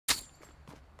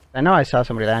I know I saw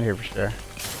somebody land here for sure.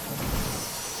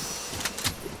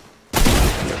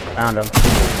 Found him.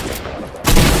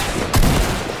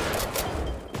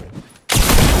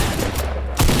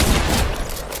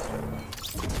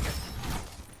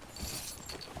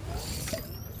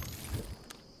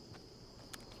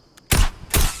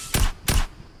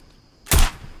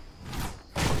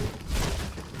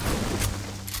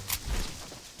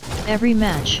 Every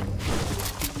match.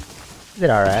 Did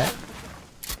alright.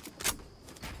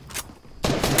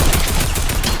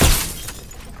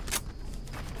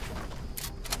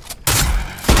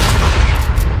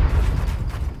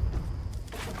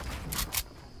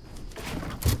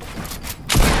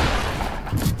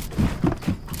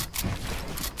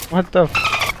 What the f—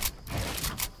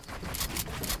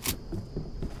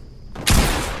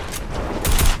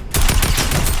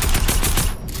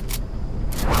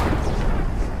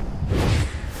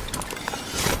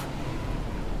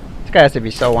 This guy has to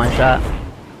be so one shot.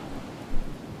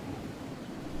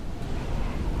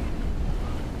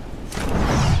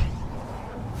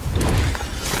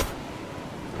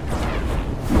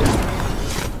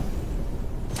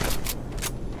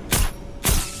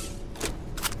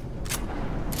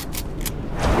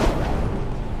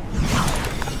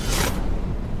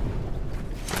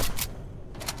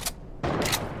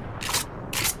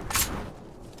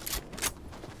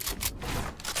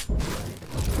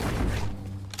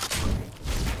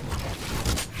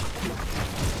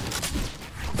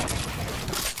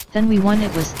 Then we won.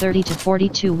 It was 30 to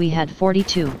 42. We had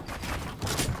 42.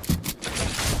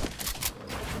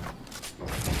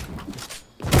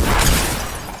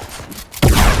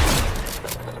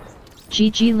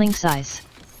 GG link size.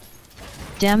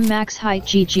 Damn max height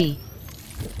GG.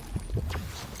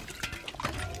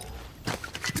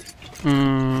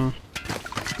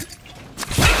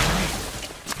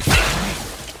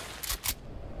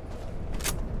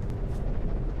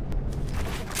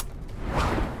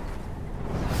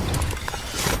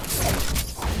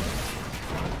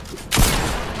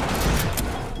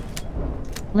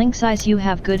 Link size, you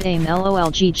have good aim, lol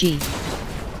GG.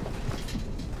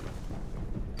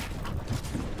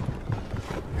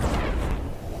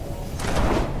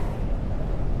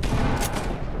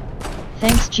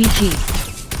 Thanks GG.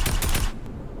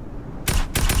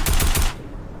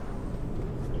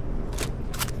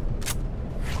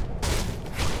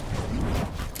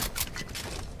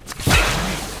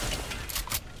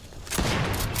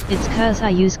 It's cause I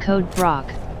use code Brock.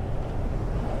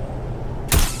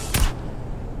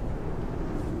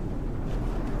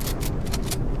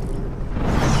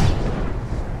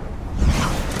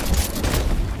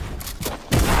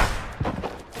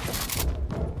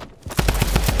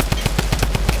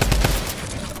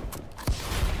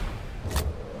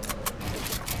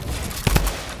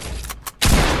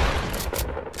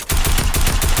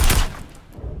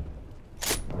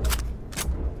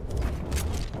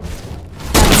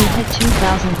 Hit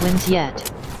 2,000 wins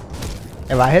yet?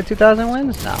 Have I hit 2,000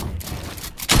 wins? No.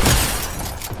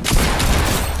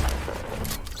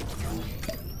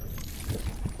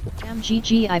 Damn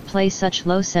GG, I play such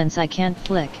low sense I can't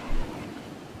flick.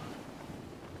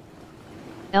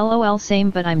 LOL same,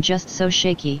 but I'm just so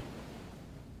shaky.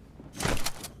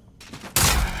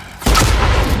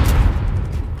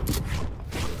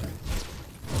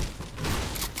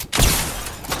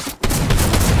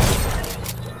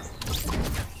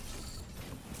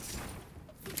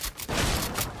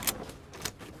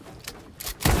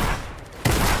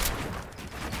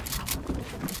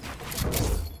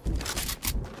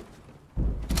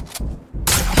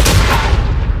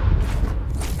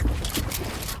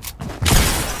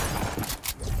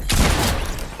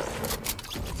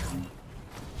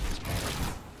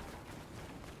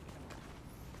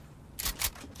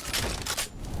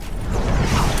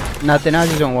 Nothing, I was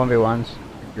just doing 1v1s.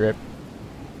 Grip.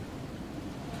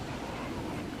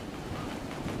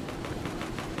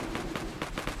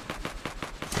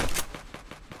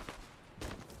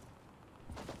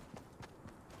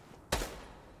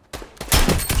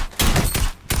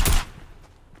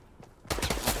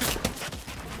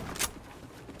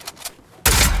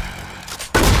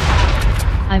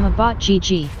 I'm a bot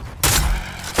GG.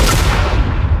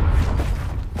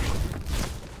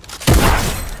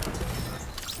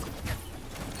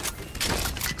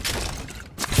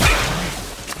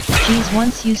 Geez,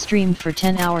 once you streamed for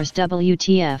 10 hours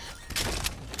WTF.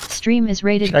 Stream is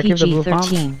rated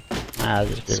PG-13.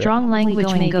 Strong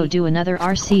language, may go do another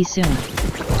RC soon.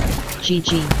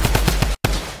 GG.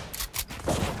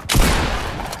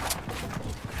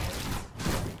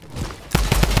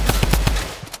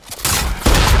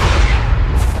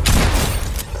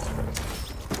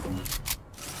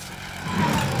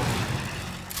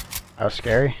 That was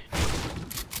scary.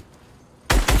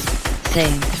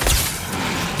 Same.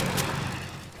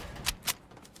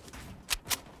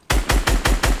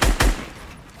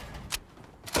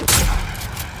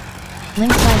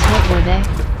 Link size, what were they?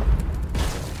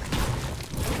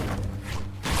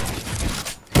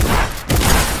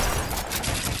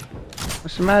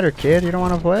 What's the matter, kid? You don't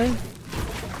want to play?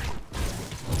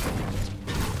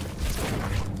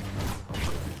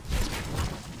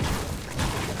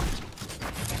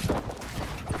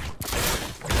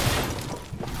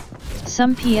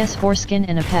 Some PS4 skin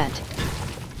and a pet.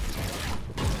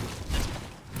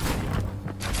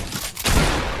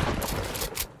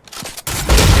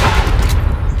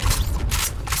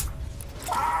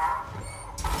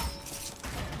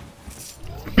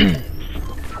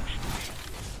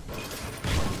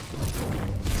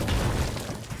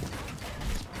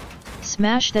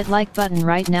 Smash that like button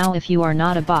right now if you are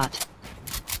not a bot.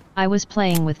 I was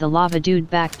playing with the lava dude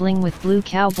back bling with blue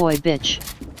cowboy bitch.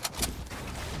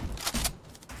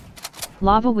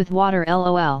 Lava with water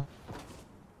LOL.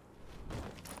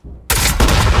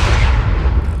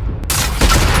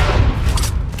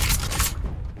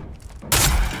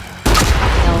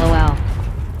 LOL.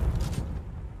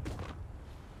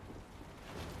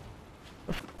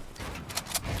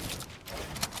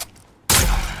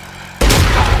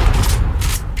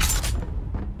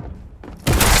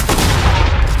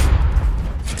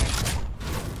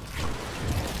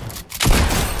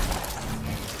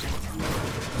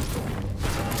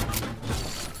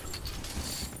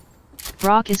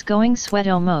 Brock is going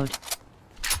sweato mode.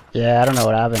 Yeah, I don't know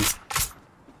what happened.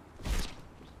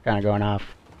 Kinda going off.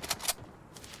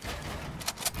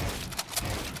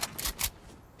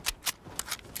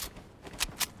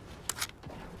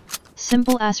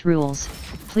 Simple ass rules.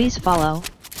 Please follow.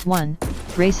 1.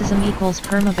 Racism equals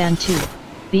permaban. 2.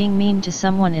 Being mean to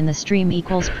someone in the stream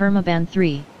equals permaban.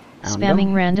 3.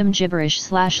 Spamming random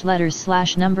gibberish / letters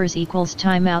 / numbers equals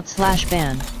timeout /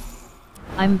 ban.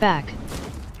 I'm back.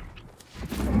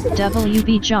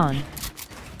 WB John.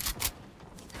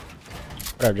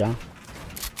 What up, John?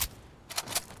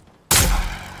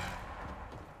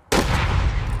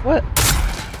 What?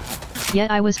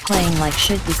 Yet I was playing like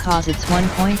shit because it's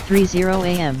 1:30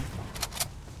 AM.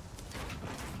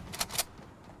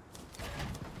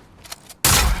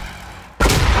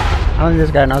 I don't think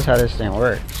this guy knows how this thing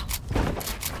works.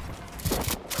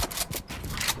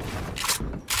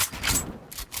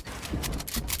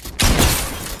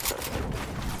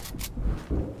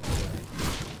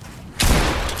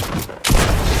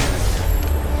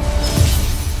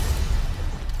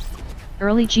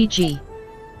 Early GG.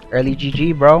 Early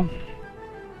GG, bro.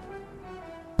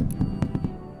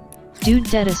 Dude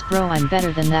deadest bro, I'm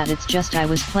better than that, it's just I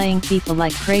was playing FIFA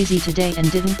like crazy today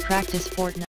and didn't practice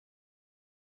Fortnite.